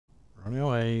On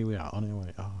our way, we are on our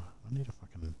way. Oh, I need a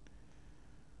fucking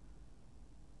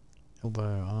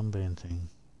elbow armband thing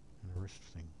and a wrist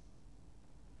thing.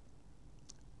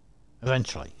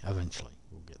 Eventually,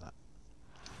 we'll get that.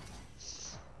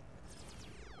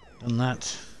 Done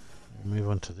that, we'll move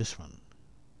on to this one.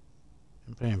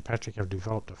 MP and Patrick have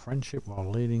developed a friendship while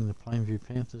leading the Plainview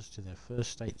Panthers to their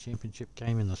first state championship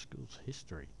game in the school's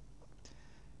history.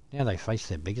 Now they face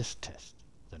their biggest test,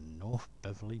 the North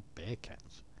Beverly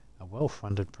Bearcats, a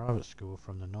well-funded private school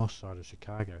from the north side of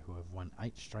Chicago who have won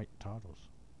 8 straight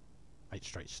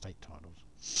state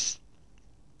titles.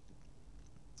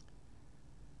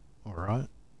 Alright.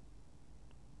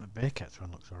 The Bearcats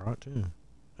one looks alright too.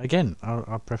 Again,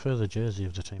 I prefer the jersey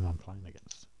of the team I'm playing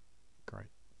against. Great.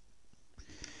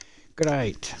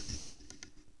 Great.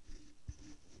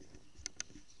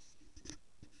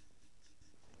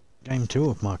 Game 2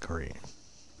 of MyCareer.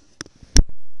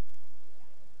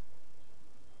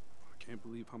 I can't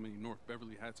believe how many North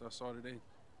Beverly hats I saw today.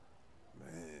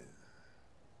 Man.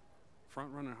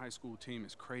 Front-running high school team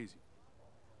is crazy.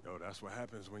 Yo, that's what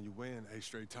happens when you win 8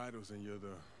 straight titles and you're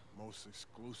the most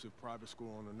exclusive private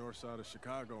school on the north side of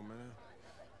Chicago, man.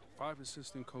 5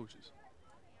 assistant coaches.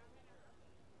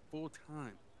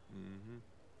 Full-time. Mm-hmm.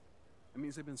 That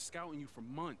means they've been scouting you for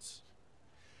months.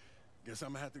 Guess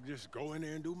I'm gonna have to just go in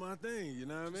there and do my thing, you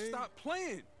know what I mean? Stop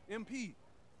playing, MP.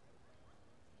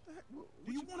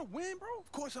 Do you want to win, bro?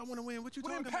 Of course I want to win. What you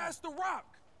Well, talking then about? pass the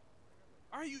rock.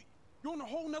 All right, you're on a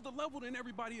whole nother level than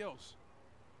everybody else.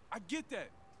 I get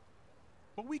that.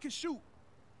 But we can shoot.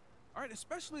 All right,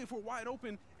 especially if we're wide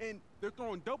open and they're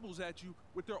throwing doubles at you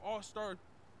with their all-star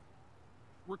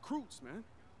recruits, man.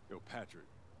 Yo, Patrick,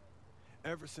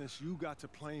 ever since you got to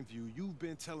Plainview, you've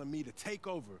been telling me to take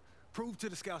over, prove to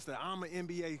the scouts that I'm an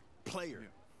NBA player. Yeah.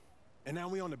 And now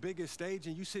we on the biggest stage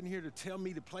and you sitting here to tell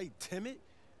me to play timid?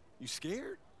 You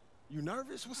scared? You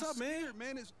nervous? What's up, man? Scared,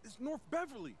 man. It's North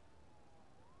Beverly.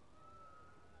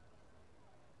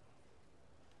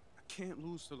 I can't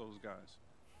lose to those guys.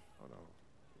 Hold on.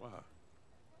 Why?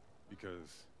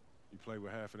 Because you play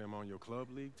with half of them on your club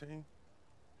league team?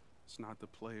 It's not the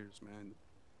players, man.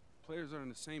 Players are in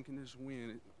the same condition we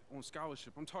in on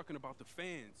scholarship. I'm talking about the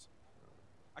fans.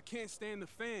 I can't stand the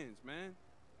fans, man.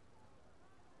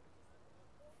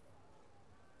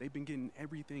 They've been getting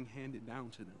everything handed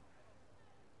down to them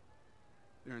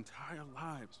their entire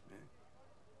lives, man.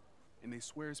 And they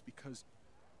swear it's because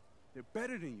they're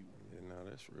better than you. Yeah, no,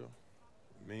 that's real.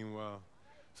 Meanwhile,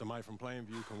 somebody from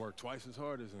Plainview can work twice as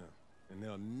hard as them, and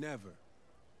they'll never,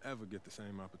 ever get the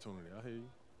same opportunity. I hear you.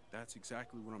 That's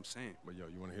exactly what I'm saying. But yo,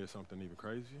 you want to hear something even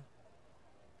crazier?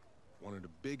 One of the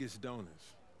biggest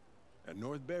donors at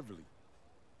North Beverly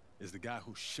is the guy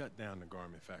who shut down the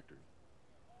garment factory.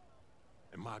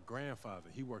 And my grandfather,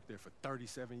 he worked there for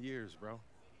 37 years, bro.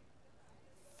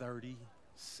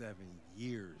 37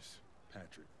 years,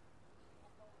 Patrick.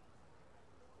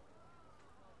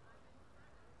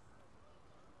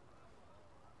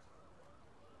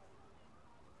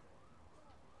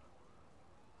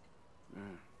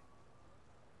 Man.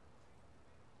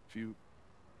 If you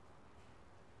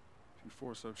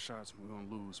force up shots, we're gonna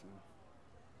lose, man.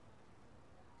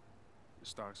 The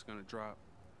stock's gonna drop.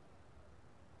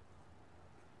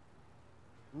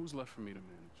 Who's left for me to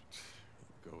manage?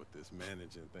 Go with this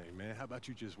managing thing, man. How about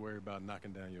you just worry about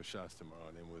knocking down your shots tomorrow,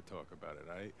 and then we'll talk about it,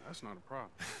 all right? That's not a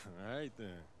problem. All right,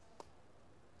 then.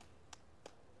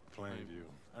 Plainview.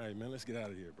 All right, man, let's get out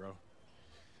of here, bro.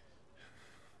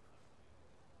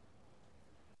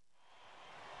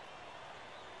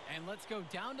 And let's go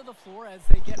down to the floor as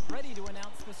they get ready to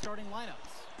announce the starting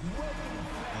lineups.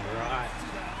 Right.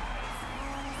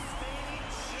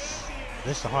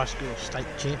 This is the high school state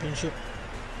championship.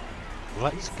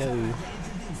 Let's go.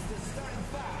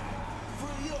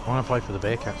 I want to play for the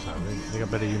Bearcats now. They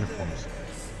got better uniforms.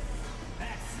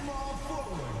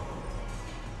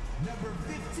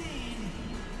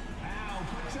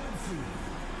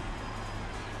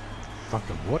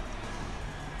 Fucking what?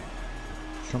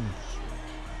 Chums.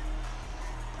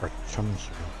 Or chums.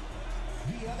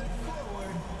 The other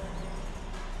forward,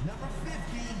 number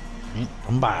 50.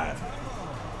 I'm bad.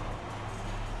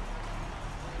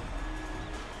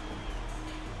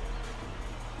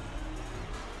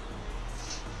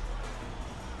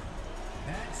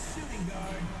 At shooting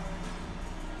guard,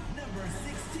 number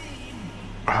 16.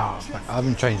 Oh, I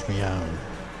haven't changed my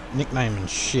nickname and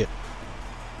shit.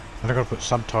 I gotta put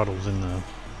subtitles in the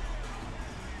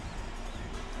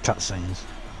cutscenes.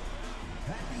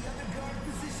 At the other guard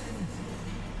position,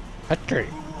 Patrick.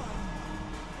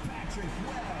 Patrick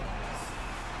Wells.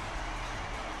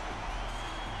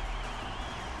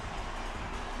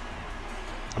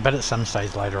 bet at some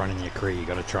stage later on in your career you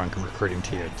got to try and recruit him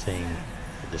to your team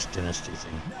for this dynasty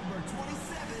thing. Number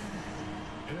 27,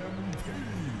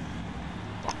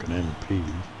 Fucking MP.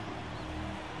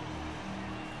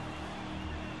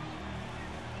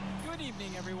 Good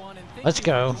evening, everyone, and thank Let's you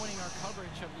go. for joining our coverage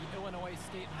of the Illinois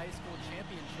State High School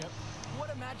Championship. What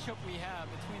a matchup we have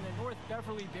between the North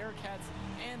Beverly Bearcats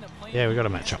and the Plainview Yeah, we got a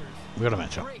matchup. Panthers. We got a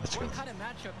matchup. Great. Let's go. What kind of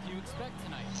matchup do you expect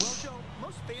tonight? Well, Joe,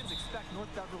 most fans expect North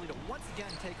Beverly to once again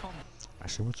take home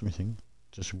Actually, what's my thing?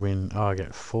 Just win. Oh, I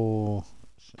get 4.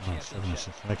 Oh, 7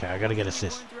 assists. Okay, I gotta get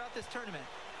assists. throughout this tournament.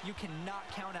 You cannot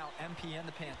count out MP and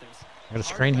the Panthers. I got a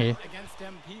screen here. Against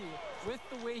MP with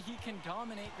the way he can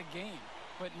dominate the game.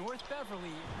 But North Beverly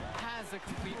has a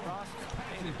complete roster.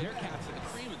 And the Bearcats are the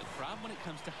cream of the crop when it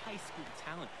comes to high school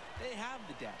talent. They have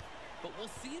the depth. But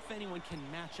we'll see if anyone can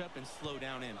match up and slow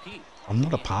down MP. I'm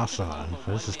not a passer,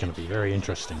 so this is going to be very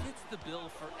interesting. It's the bill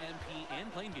for MP and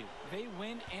Plainview. They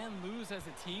win and lose as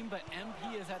a team, but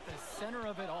MP is at the center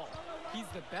of it all. He's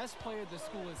the best player the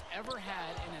school has ever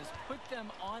had and has put them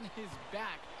on his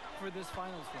back for this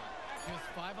finals run. Just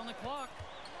 5 on the clock.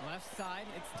 Left side,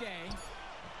 it's Day.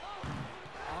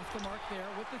 Off the mark there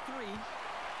with the 3.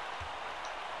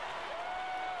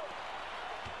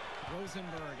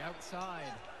 Rosenberg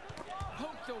outside.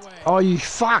 Poked away. Oh, you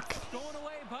fuck! Stolen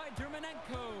away by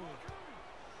Dermanenko.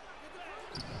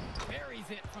 Buries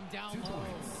it from down low.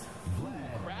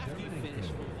 Crafty finish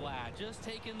from Vlad. Just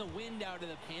taking the wind out of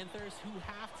the Panthers, who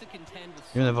have to contend with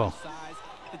Give me the so ball. much size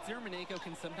that Dermanenko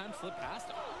can sometimes slip past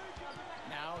him.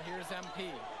 Now here's MP.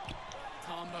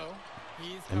 Tombo.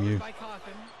 He's MU. covered by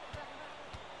Coffin.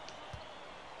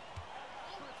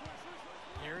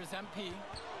 Here's MP.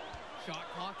 Shot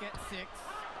clock at 6.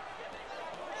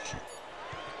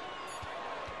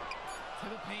 To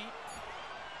the paint.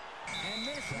 And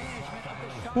mismanagement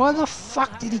of the shot. Why the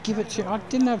fuck did he give it to? I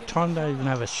didn't have time to even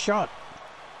have a shot.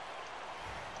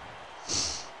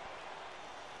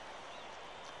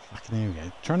 Fucking here we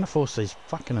go. Trying to force these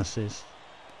fucking assists.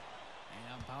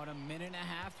 And about a minute and a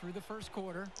half through the first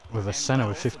quarter. With a And center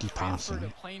with Wells, 50 the transfer passing.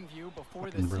 to Plainview before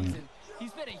Fucking this brilliant. season.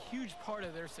 He's been a huge part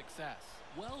of their success.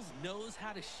 Wells knows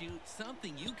how to shoot,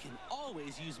 something you can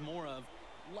always use more of.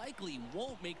 Likely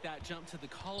won't make that jump to the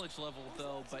college level,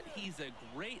 though, but he's a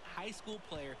great high school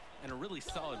player and a really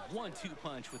solid 1-2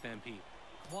 punch with MP.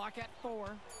 Clock at 4.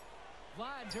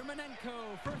 Vlad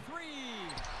Dermanenko for 3.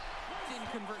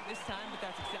 Didn't convert this time, but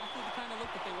that's exactly the kind of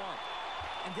look that they want.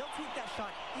 And they'll take that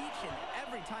shot each and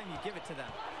every time you give it to them.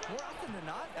 More often than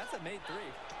not, that's a made 3.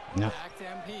 No. Back to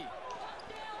MP.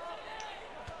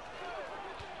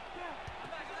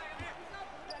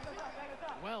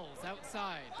 Wells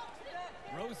outside.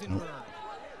 Rosenberg.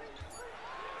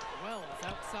 Wells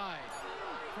outside.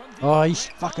 From deep Oh, he's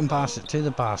right fucking elbow. passed it to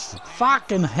the bastard.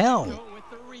 Fucking hell! Go with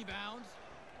the rebound.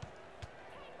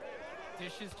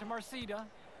 Dishes to Marcida.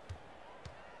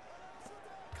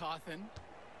 Cawthon.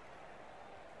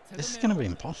 To This the is going to be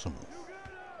middle. impossible.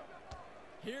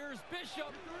 Here's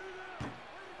Bishop.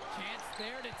 Chance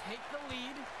there to take the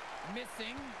lead.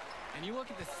 Missing. And you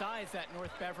look at the size that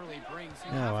North Beverly brings.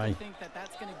 You No have way. to think that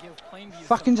that's going to give Plainview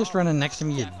Fucking some just running problems. next to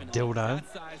me, you Definitely. dildo.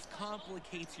 That size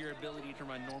complicates your ability to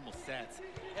run normal sets.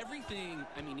 Everything,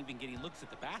 I mean, even getting looks at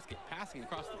the basket, passing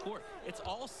across the court, it's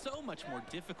all so much more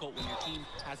difficult when your team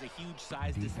has a huge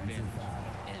size disadvantage.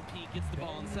 MP gets the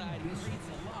ball inside, he creates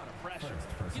a lot of pressure.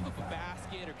 Give up a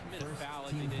basket or commit a foul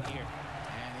like they did here.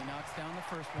 And he knocks down the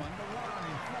first one.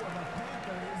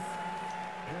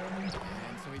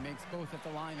 And so he makes both at the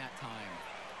line that time.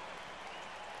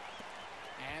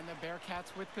 And the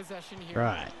Bearcats with possession here.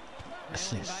 Right. Trailing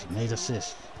Assist. by Need 2.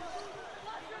 assist.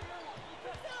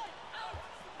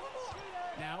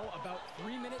 Now about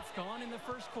 3 minutes gone in the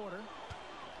first quarter.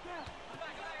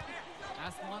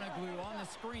 Aslanoglu on the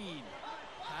screen.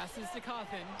 Passes to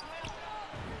Coffin.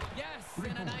 Yes,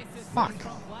 and a nice assist Fuck.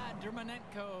 from Vlad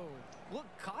Dermanenko. Look,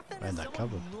 Coffin Had is that someone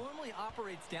covered. who normally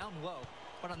operates down low.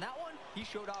 But on that one, he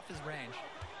showed off his range.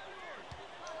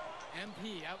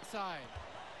 MP outside.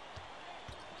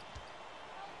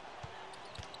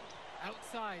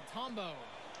 Outside, Tombo.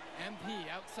 MP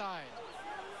outside.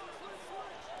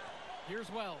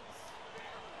 Here's Wells.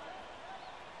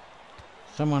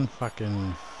 Someone fucking...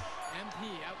 MP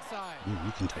outside.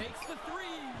 You can take it. Takes the 3.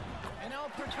 And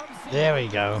Alper comes in. There we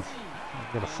go.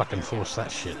 I've got to fucking force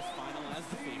that shit. This final as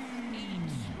the favorite.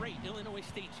 8 straight Illinois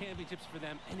State championships for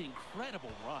them, an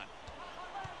incredible run.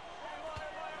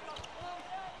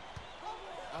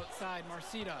 Outside,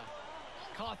 Marcida.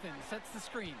 Cawthon sets the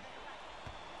screen.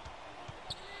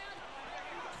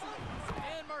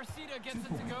 And Marcita gets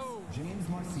it to go. James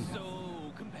Marcita.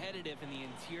 So competitive in the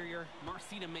interior.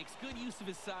 Marcita makes good use of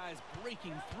his size,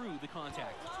 breaking through the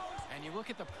contact. And you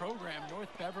look at the program North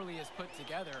Beverly has put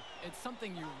together, it's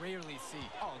something you rarely see.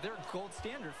 Oh, they're gold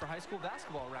standard for high school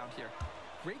basketball around here.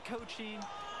 Great coaching,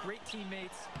 great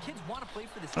teammates. Kids want to play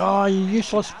for this team. Oh, you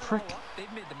useless Add it all prick. up,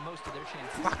 they've made the most of their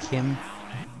chances. Fuck him.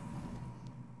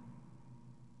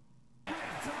 Look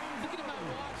at him out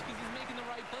watch because he's making the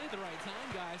right play at the right time,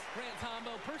 guys. Grant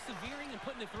Tombo persevering and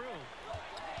putting it through.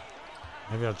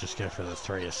 Maybe I'll just go for the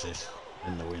 3 assists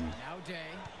in the win. Now Day.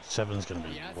 7's going to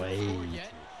be He hasn't way scored too.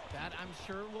 yet. That I'm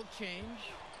sure will change.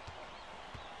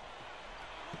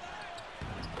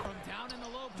 From down in the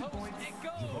low post, it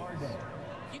goes.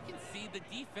 You can see the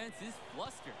defense is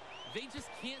flustered. They just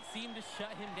can't seem to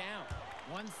shut him down.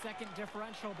 1 second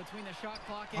differential between the shot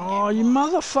clock and Oh, game you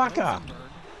clock. motherfucker.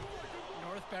 Rosenberg.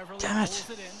 North Beverly Damn it. pulls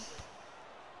it in.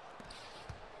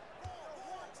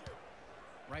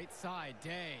 Right side,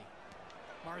 Day.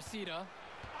 Marcita.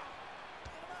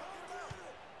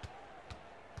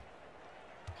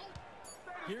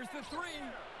 Here's the 3.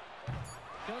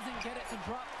 Doesn't get it to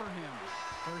drop for him.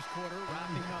 First quarter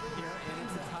wrapping up here, and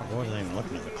it's a tie. I wasn't even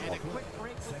looking at the And a clock. quick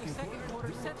break with the second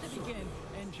quarter set to begin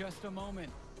in just a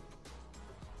moment.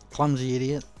 Clumsy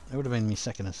idiot. That would have been my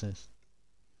 2nd assist.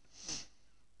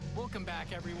 Welcome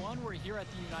back, everyone. We're here at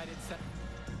the United Center.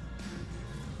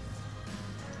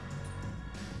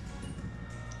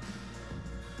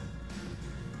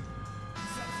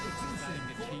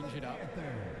 Deciding to change it up.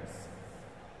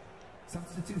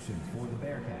 Substitution for the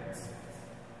Bearcats.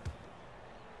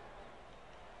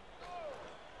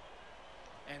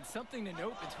 And something to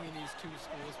note between these two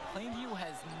schools, Plainview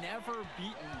has never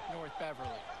beaten North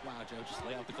Beverly. Wow, Joe, just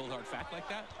lay out the cold hard fact like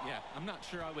that? Yeah, I'm not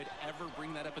sure I would ever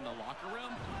bring that up in the locker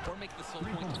room or make the sole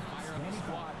point to fire up a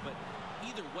squad, but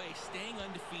either way, staying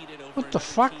undefeated over What the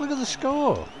another fuck? team Look at the can be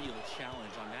score. a real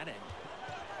challenge on that end.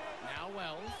 Now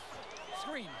Wells,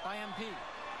 screen by MP.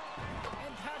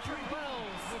 And Patrick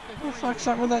Wells with the What the 3. fuck's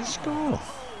up with that score?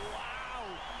 Wow!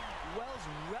 Wells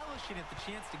relishing at the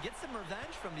chance to get some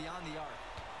revenge from beyond the arc.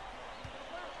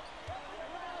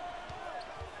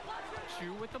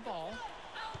 Chu with the ball.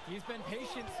 He's been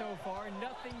patient so far.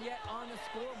 Nothing yet on the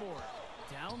scoreboard.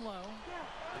 Down low.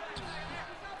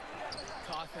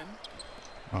 Cawthon.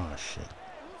 Oh, shit.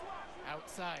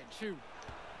 Outside. Chu.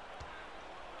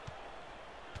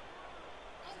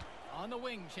 On the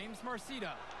wing, James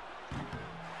Marcita.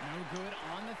 No good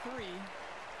on the 3.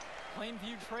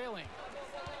 Plainview trailing.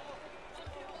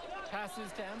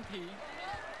 Passes to MP.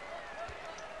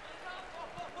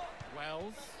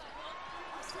 Wells.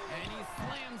 And he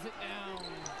slams it down.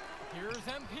 Here's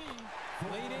MP.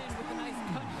 Laid in with a nice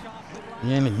cut shot.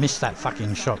 He only missed that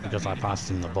fucking shot because I passed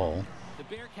him the ball. The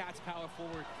Bearcats power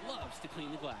forward loves to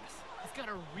clean the glass. He's got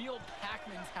a real pack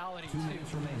mentality, 2 too.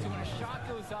 minutes remaining. So when a shot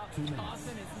goes up, 2 minutes.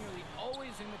 Cawthon is nearly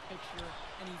always in the picture,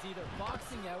 and he's either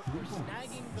boxing out or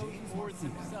snagging those boards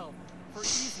himself for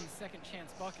easy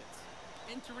second-chance buckets.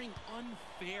 Entering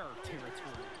unfair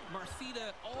territory.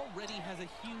 Marcita already has a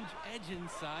huge edge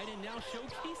inside and now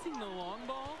showcasing the long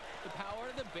ball. The power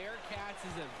of the Bearcats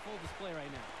is a full display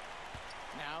right now.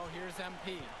 Now here's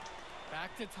MP.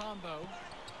 Back to Tombo.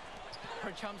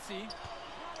 Perchumsey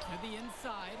to the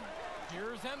inside.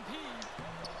 Here's MP.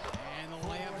 And the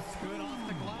layup's good off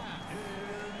the glass.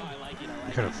 Oh, I like it.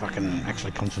 I could have fucking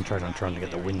actually concentrated on trying to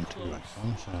get the win too,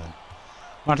 actually. So,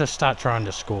 might just start trying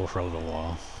to score for a little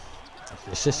while. If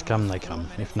the assists come, they come.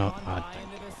 If not, I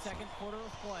don't. Into the second quarter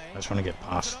of play. I just want to get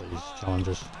past these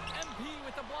challenges. MP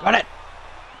with the block. Got it!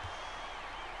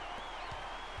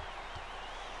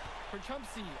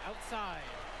 Perchumsey outside.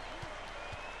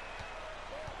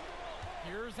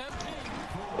 Here's MP.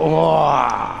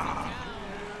 Oh!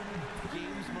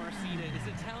 James Marcita is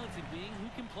a talented wing who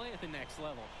can play at the next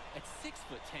level. At 6'10"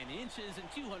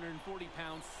 and 240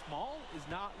 pounds, small is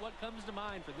not what comes to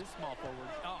mind for this small forward.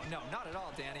 Oh, no, not at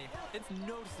all, Danny. It's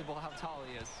noticeable how tall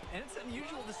he is. And it's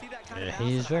unusual to see that kind Yeah, of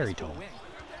he mass is in a high very school tall. wing.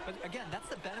 But again, that's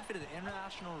the benefit of the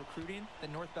international recruiting that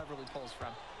North Beverly pulls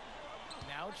from.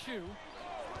 Now Chu.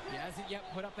 He hasn't yet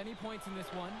put up any points in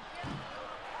this one.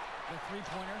 The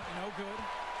three-pointer, no good.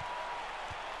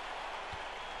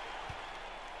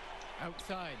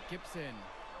 Outside, Gibson.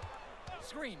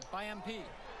 Screen by MP.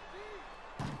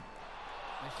 The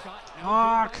shot, no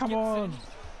Ah, good by come Gibson.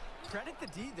 on. Credit the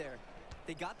D there.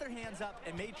 They got their hands up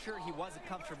and made sure he wasn't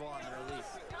comfortable on the release.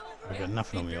 I've got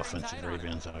nothing on the Very offensive tight on it.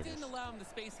 rebounds, I guess. Didn't allow him the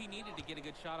space he needed to get a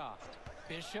good shot off.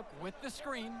 Bishop with the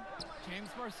screen. James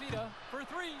Marcita for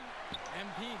 3.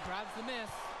 MP grabs the miss.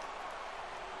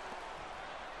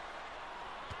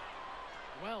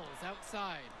 Wells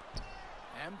outside.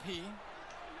 MP.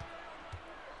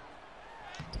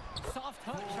 Soft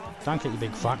touch off. Dunk it, you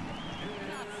big fuck.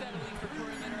 Not settling for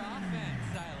perimeter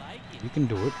offense. I like it. You can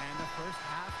do it. And the first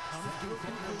half comes to a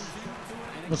conclusion.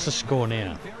 And What's the score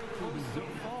now? very close so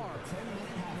far.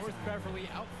 North Beverly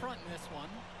out front in this one.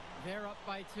 They're up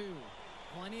by 2.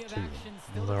 Plenty of 2. action Well,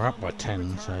 still. they're up by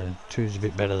 10, so 2's a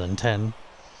bit better than 10.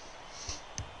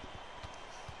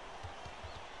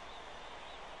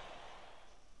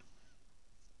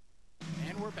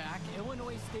 And we're back.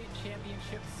 Illinois State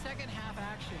Championship second half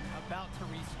action about to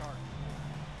restart.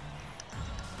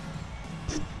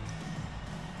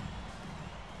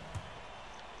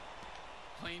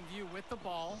 Plainview with the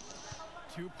ball.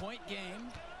 2-point game.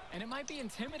 And it might be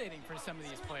intimidating for some of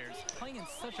these players, playing in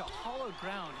such a hollow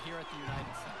ground here at the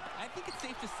United Center. I think it's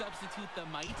safe to substitute the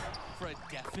might for a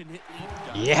definitely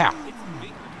done. Yeah. It's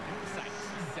big, sights,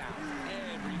 sounds,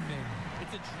 everything.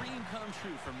 It's a dream come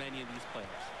true for many of these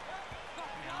players.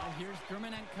 Now here's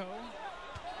Germanenko.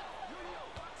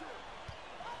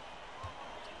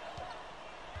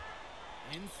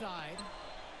 Inside.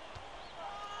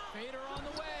 Fader on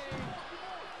the way.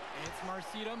 It's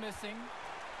Marcito missing.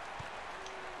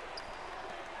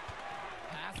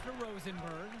 Pass to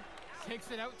Rosenberg.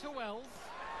 Kicks it out to Wells.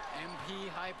 MP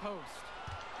high post.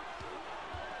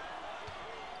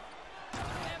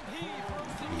 MP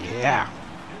throws it. Yeah.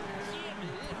 Jamming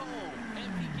it home.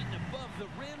 MP getting above the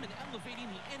rim and elevating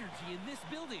the energy in this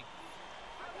building.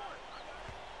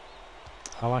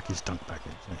 I like his dunk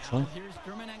package, actually. Now here's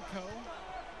Germanenko.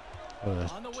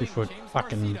 On the wing, 2-foot James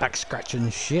fucking Marcito. back scratching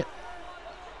shit.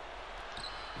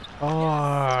 Oh,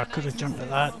 I could have jumped at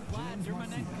that.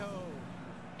 Germanenko.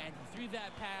 And he threw that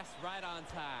pass right on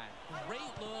time. Great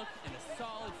look and a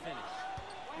solid finish.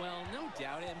 Well, no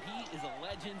doubt MP is a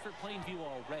legend for Plainview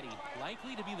already.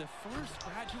 Likely to be the first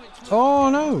graduate to Oh,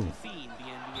 no. seen the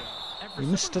NBA. And for He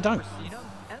missed a dunk. You know,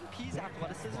 MP's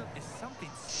athleticism is something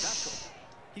special.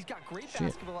 He's got great Shit.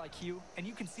 basketball IQ, and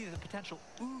you can see the potential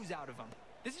ooze out of him.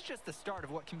 This is just the start of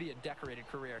what can be a decorated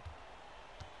career.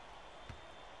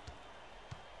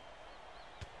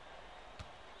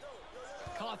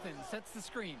 Cawthon sets the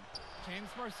screen. James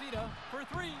Marcito for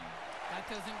 3. That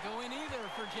doesn't go in either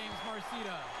for James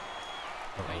Marcito.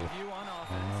 Plainview on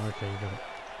offense. Oh, okay, you got it.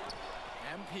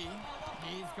 MP,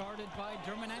 he's guarded by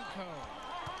Germanenko.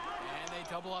 And they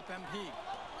double up MP.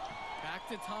 Back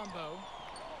to Tombo.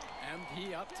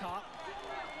 MP up top.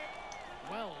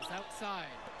 Wells outside.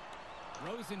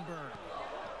 Rosenberg.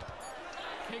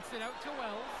 Kicks it out to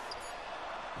Wells.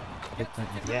 Hit that.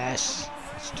 Yes.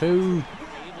 It's 2.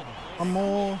 One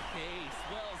more.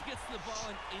 Wells gets the ball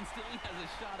and instantly has a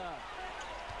shot up.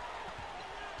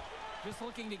 Just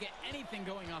looking to get anything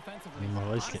going offensively. Well,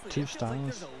 at least get 2 Honestly, it feels like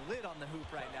stars. there's a lid on the hoop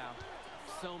right now.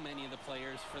 So many of the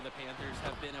players for the Panthers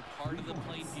have been a part of the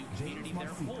Plainview community their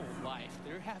whole life.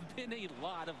 There have been a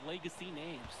lot of legacy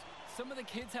names. Some of the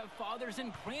kids have fathers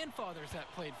and grandfathers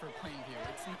that played for Plainview.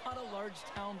 It's not a large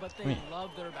town, but they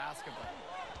love their basketball.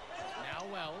 Now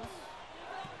Wells.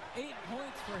 8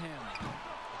 points for him.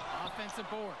 Offensive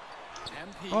board.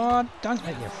 MP. Oh, dunk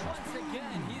it, you Once fuck.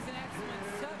 again, he's an excellent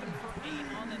 7 for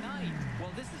 8 on the night. Well,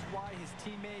 this is why his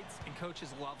teammates and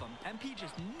coaches love him. MP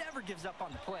just never gives up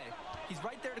on the play. He's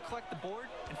right there to collect the board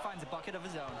and finds a bucket of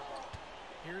his own.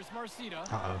 Here's Marcito.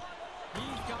 Uh-oh.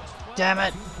 He's got 12. Damn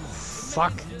it.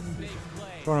 Fuck.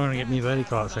 Thought I'm going to get me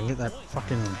vertical so I can get that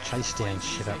fucking chase down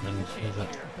shit up and leave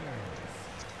it.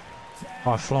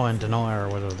 High flying denier or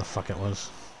whatever the fuck it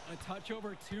was. A touch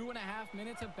over 2.5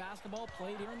 minutes of basketball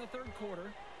played here in the third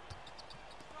quarter.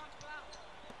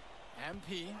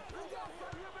 MP.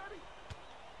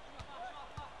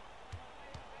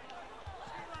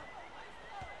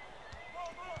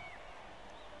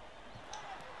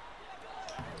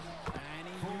 And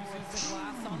he uses the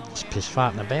glass on the Just way. piss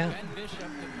farting about. Ben Bishop,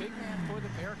 the big man for the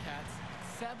Bearcats,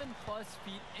 7+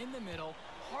 feet in the middle.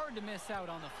 Hard to miss out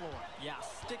on the floor. Yeah,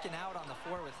 sticking out on the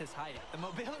floor with his height. The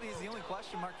mobility is the only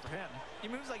question mark for him. He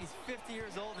moves like he's 50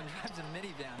 years old and drives a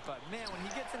minivan, but man, when he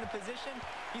gets into position,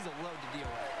 he's a load to deal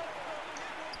with.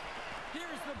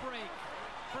 Here's the break.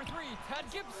 For 3, Tad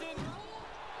Gibson.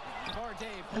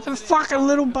 That's a fucking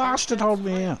little bastard hold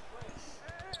me out.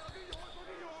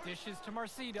 Dishes to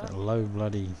Marcito. That low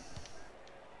bloody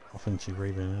offensive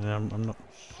rebound. And I'm not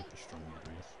super strong at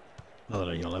this. Not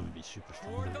that you'll ever be super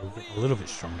strong, but we'll get a little bit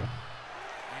stronger.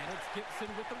 And it's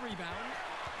Gibson with the rebound.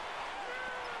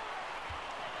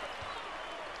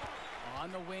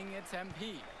 On the wing, it's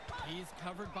MP. He's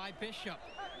covered by Bishop.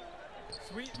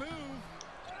 Sweet move.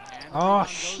 And the Oh rebound goes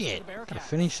to shit. the Gotta Bearcats.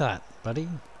 finish that, buddy.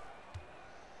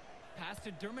 Pass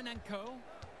to Dermanenko.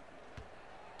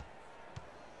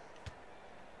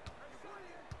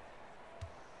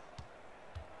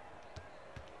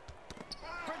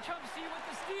 French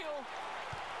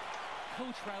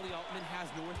Coach Riley Altman has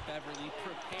North Beverly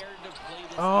prepared to play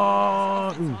this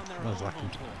Oh, game ooh, on their that was home lucky.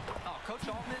 court. Oh, Coach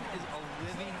Altman is a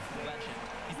living legend.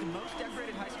 He's the most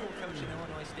decorated high school coach in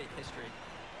Illinois State history.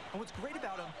 And what's great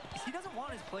about him is he doesn't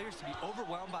want his players to be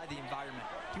overwhelmed by the environment.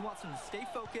 He wants them to stay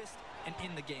focused and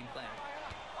in the game plan.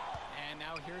 And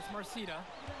now here's Marcita.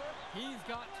 He's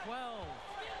got 12.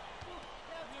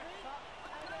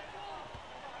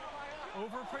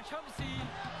 Over Prachumsi.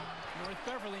 North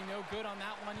Beverly no good on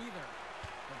that one either.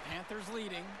 The Panthers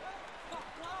leading.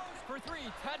 For three,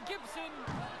 Tad Gibson.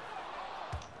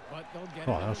 But they'll get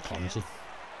Oh, that was another clumsy. chance.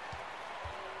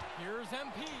 Here's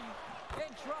MP.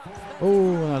 It drops. That's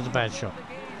Oh, that was a bad shot. the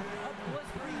game. A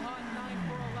blistering hot 9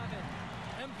 for 11.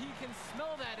 MP can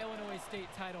smell that Illinois State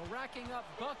title, racking up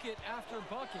bucket after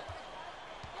bucket.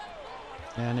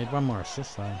 Yeah, I need one more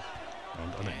assist though.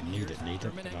 I don't need it,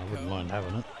 but I wouldn't mind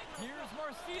having it. Here's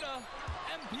Marcita.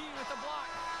 MP with the block.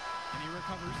 And he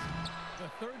recovers. The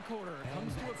third quarter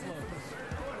comes to a close.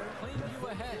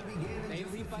 Plainview ahead. They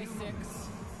lead by 6.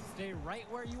 Stay right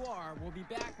where you are. We'll be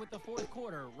back with the fourth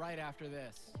quarter right after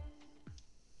this.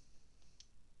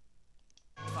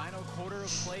 Final quarter of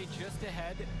play just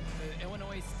ahead. The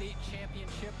Illinois State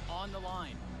Championship on the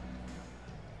line.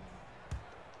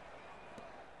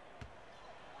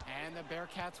 And the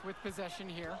Bearcats with possession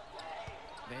here.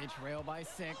 They trail by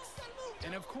 6.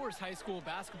 And of course, high school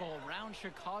basketball around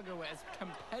Chicago as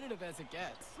competitive as it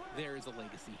gets. There is a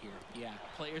legacy here. Yeah,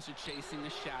 players are chasing the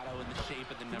shadow in the shape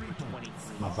of the number 23.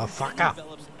 Motherfucker. It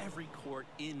develops every court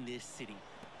in this city.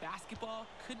 Basketball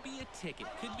could be a ticket,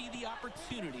 could be the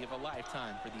opportunity of a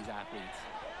lifetime for these athletes.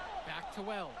 Back to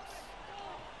Wells.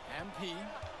 MP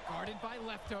guarded by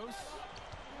Leftos.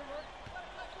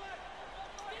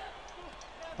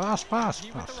 Pass.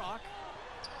 He with the rock.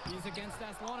 He's against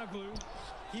Aslanoglu.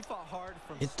 He fought hard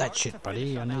from Hit start that shit, to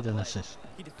buddy. finish I on that need an play. assist.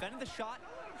 He defended the shot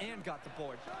and got the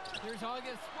board. Here's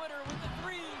August Splitter with the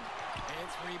 3.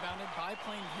 It's rebounded by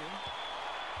Plainview.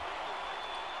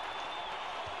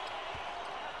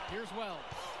 Here's Wells.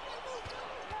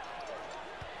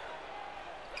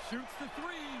 Shoots the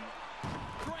 3.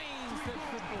 Drains the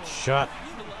triple. Shot.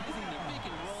 Utilizing the pick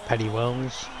and roll. Patty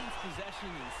Wells. Gains possession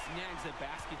and snags a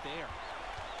basket there.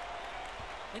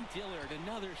 And Dillard,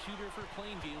 another shooter for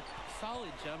Plainview.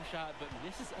 Solid jump shot, but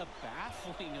misses a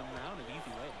baffling amount of easy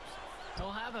layups.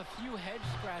 He'll have a few head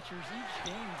scratchers each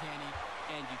game, Danny.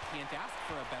 And you can't ask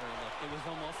for a better look. It was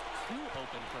almost too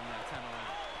open from that time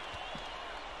around.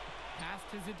 Pass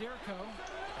to Zadirko.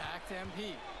 Back to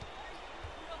MP.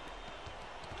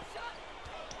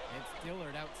 It's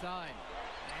Dillard outside.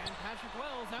 And Patrick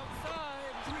Wells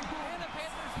outside. And the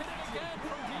Panthers hit it again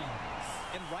from deep.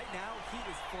 And right now, he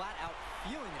is flat out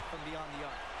feeling it from beyond the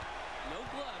arc. No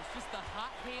gloves, just the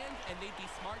hot hand, and they'd be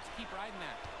smart to keep riding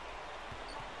that.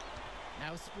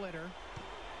 Now Splitter.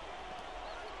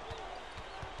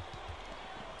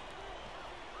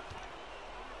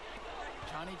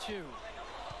 Johnny Chu.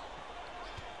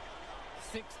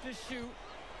 6 to shoot.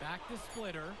 Back to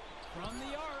Splitter. From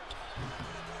the arc.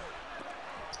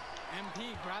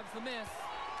 MP grabs the miss.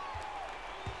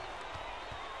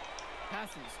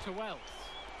 Passes to Wells.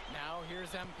 Now here's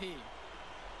MP.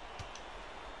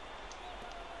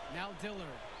 Now Dillard.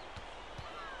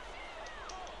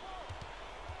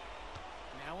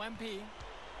 Now MP.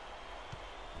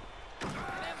 And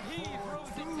MP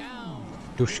throws it down.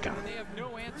 Dushka. They have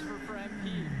no answer for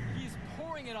MP. He's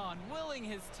pouring it on, willing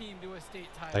his team to a state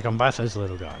title. They can bash those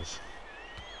little guys.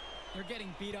 They're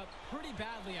getting beat up pretty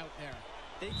badly out there.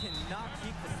 They cannot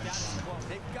keep the status quo.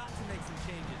 They've got to make some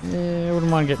changes. Yeah, I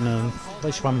wouldn't mind getting at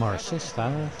least one more assist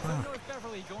though. So Fuck. North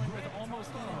Beverly going with almost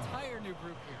an entire new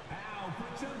group here.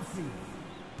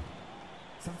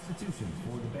 Substitution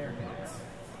for the Bearcats.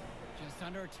 Just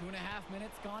under 2.5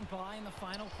 minutes gone by in the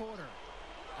final quarter.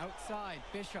 Outside,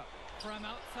 Bishop from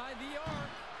outside the arc.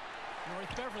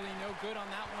 North Beverly no good on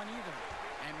that one either.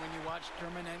 And when you watch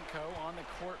Dermanenko on the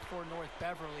court for North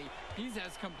Beverly, he's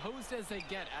as composed as they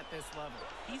get at this level.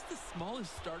 He's the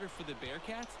smallest starter for the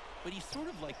Bearcats, but he's sort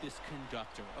of like this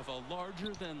conductor of a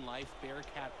larger-than-life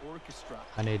Bearcat orchestra.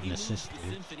 I need an He moves assist, the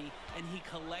dude. symphony, and he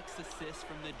collects assists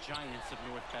from the giants of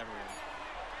North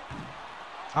Beverly.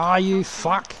 Ah, you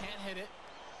fuck. Can't hit it.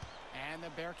 And the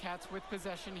Bearcats with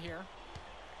possession here.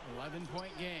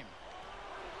 11-point game.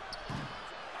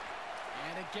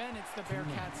 And again, it's the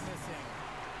Bearcats missing.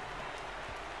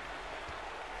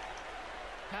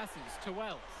 Passes to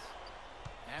Wells.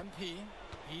 MP.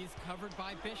 He's covered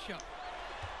by Bishop.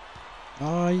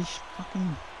 Oh, he's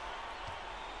fucking.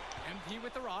 MP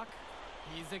with the rock.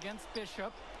 He's against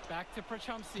Bishop. Back to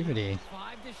Prachumsi. Give it here.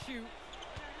 5 to shoot.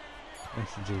 I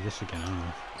should do this again, aren't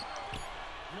I?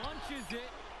 Launches it.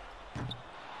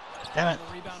 Damn it.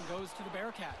 The rebound goes to the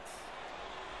Bearcats.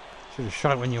 Should have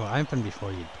shot it when you were open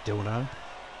before, you dildo.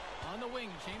 On the wing,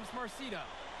 James Marcita.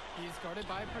 He's guarded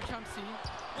by Perchumsi,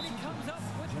 and he comes up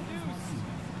with the deuce.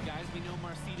 Guys, we know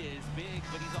Marcita is big,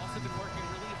 but he's also been working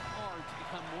really hard to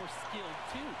become more skilled,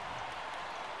 too.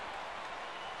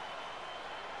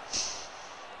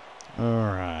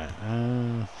 Alright,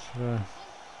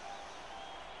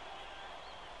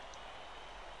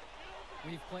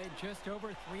 We've played just over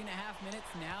 3.5 minutes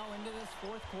now into this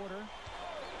fourth quarter.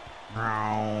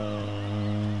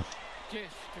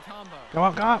 Dish to Combo. Go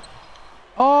up, go up.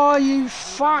 Oh, you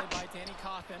fuck. By Danny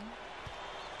Cawthon.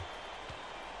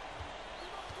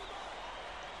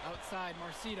 Outside,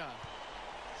 Marcita.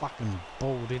 Fucking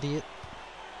bald idiot.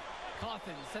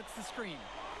 Cawthon sets the screen.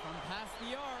 From past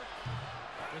the arc.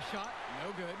 The shot,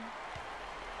 no good.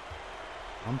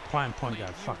 I'm playing point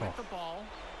guard, fuck with off. the ball.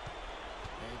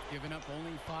 They've given up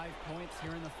only 5 points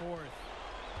here in the fourth.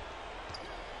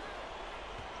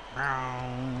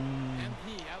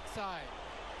 MP outside.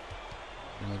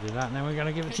 We're gonna do that and then we're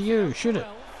gonna give it to you. Shoot it.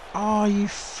 Oh, you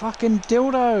fucking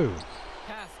dildo.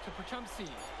 Pass to Perchumsi.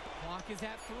 Clock is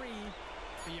at 3.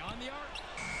 Beyond the arc.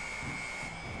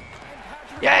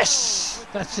 Yes!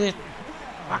 That's it.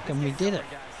 Fucking we did it.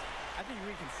 I think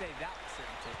we can say that with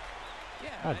certainty.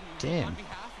 Yeah, God and damn. on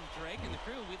behalf of Drake and the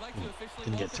crew, we'd like to officially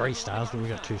Didn't get welcome 3 everyone stars, to but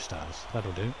we our got 2 town. stars.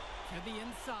 That'll do. To the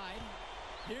inside.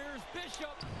 Here's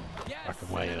Bishop. Yes. Fucking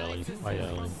way and a early, nice way assist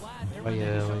early, from Vlad to way run the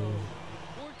early. show.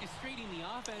 Orchestrating the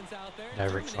offense out there.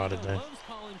 They're excited Terminator though. loves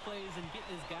calling plays and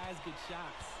getting his guys good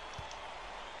shots.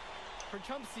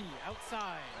 Perchumsi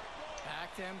outside.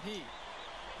 Back to MP.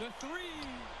 The 3.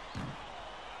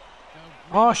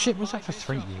 Oh shit, was that for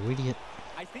 3, you idiot?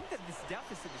 I think that this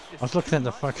deficit is just I was looking at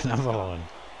the too much fucking for other them. line.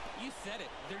 You said it.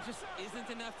 There just isn't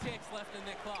enough ticks left in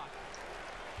that clock.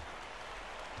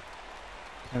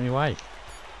 Anyway.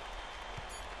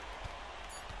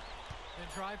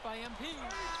 The drive by MP.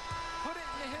 Put it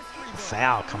in the history book.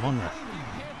 Foul, come on. The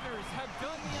Panthers have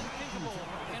done the unthinkable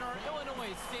in our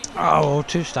Illinois State. Oh, well,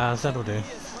 2 stars, that'll do. He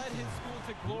has led his school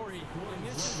to glory, and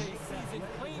this is a season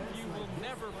Plainview will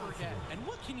never forget. And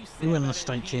what can you say We won the about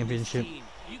state MP and this championship. team?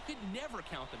 You could never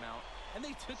count them out. And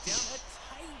they took down a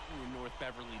titan in North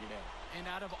Beverly today. And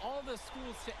out of all the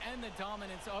schools to end the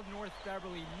dominance of North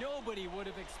Beverly, nobody would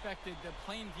have expected the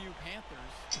Plainview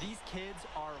Panthers. These kids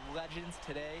are legends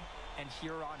today and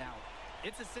here on out.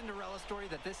 It's a Cinderella story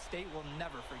that this state will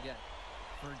never forget.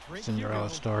 For Drake Cinderella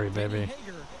Hugo, story, Benny baby.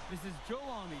 Hager, this is Joe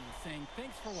Lamy saying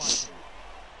thanks for watching.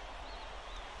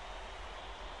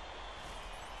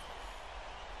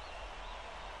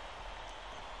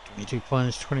 22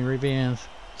 points, 20 rebounds,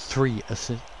 3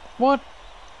 assists. What?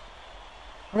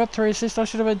 I got 3 assists, I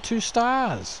should have had 2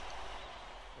 stars.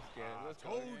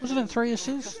 Wasn't it 3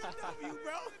 assists?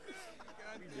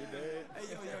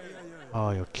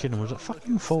 Oh, you're kidding. Was it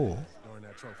fucking 4?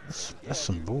 That's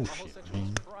some bullshit,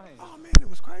 man. Oh man, it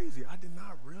was crazy. I did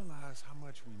not realize how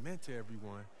much we meant to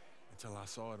everyone until I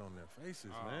saw it on their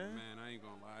faces, Oh, man. man, I ain't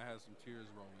gonna lie. I had some tears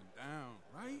rolling down.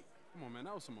 Right? Come on, man.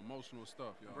 That was some emotional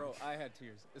stuff, y'all. Bro, I had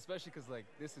tears, especially because, like,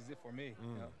 this is it for me.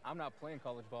 You know? I'm not playing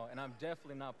college ball, and I'm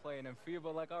definitely not playing in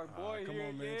FIBA like our boy Come here.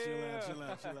 on, man. Chill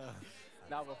out.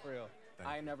 Nah, but for real,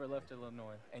 I ain't never left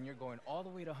Illinois, and you're going all the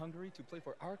way to Hungary to play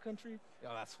for our country? Yo,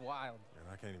 that's wild. And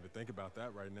I can't even think about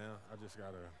that right now. I just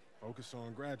got to focus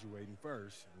on graduating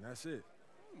first, and that's it.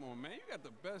 Come on, man. You got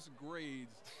the best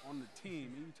grades on the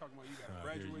team, and you talking about you got to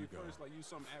Here you graduate go. first like you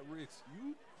something at risk.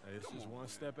 You? Hey, it's Come just on, one man.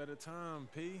 step at a time,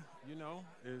 P. You know,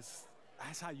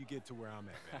 that's how you get to where I'm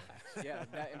at, man. Yeah,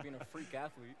 that and being a freak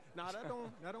athlete. Nah, that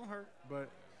don't hurt. But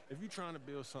if you're trying to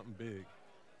build something big,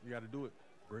 you got to do it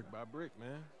brick by brick,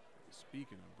 man.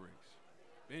 Speaking of bricks,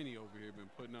 Benny over here been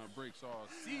putting up bricks all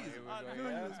season. I knew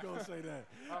you was gonna say that.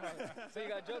 All right, so you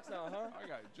got jokes now, huh? I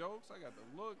got jokes, I got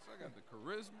the looks, I got the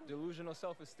charisma. Delusional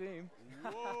self-esteem.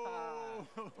 Whoa,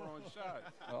 throwing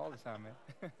shots. All the time,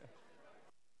 man.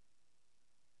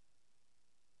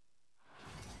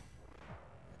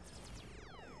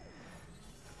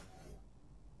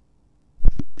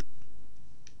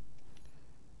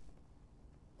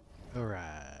 Alright.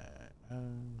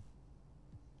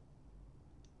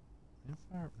 How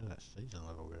far up does that season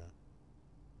level go?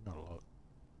 Not a lot.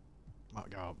 Might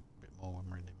go up a bit more when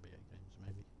we're in NBA games,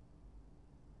 maybe.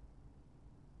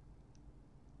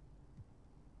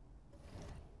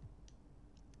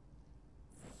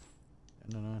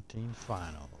 And the 19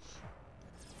 finals.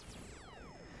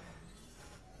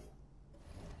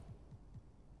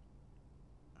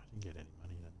 I didn't get any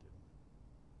money that did.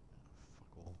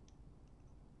 Fuck all.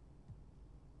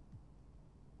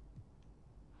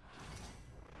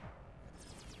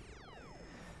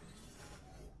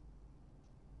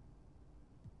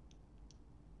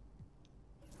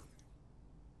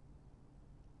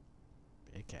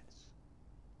 Bearcats.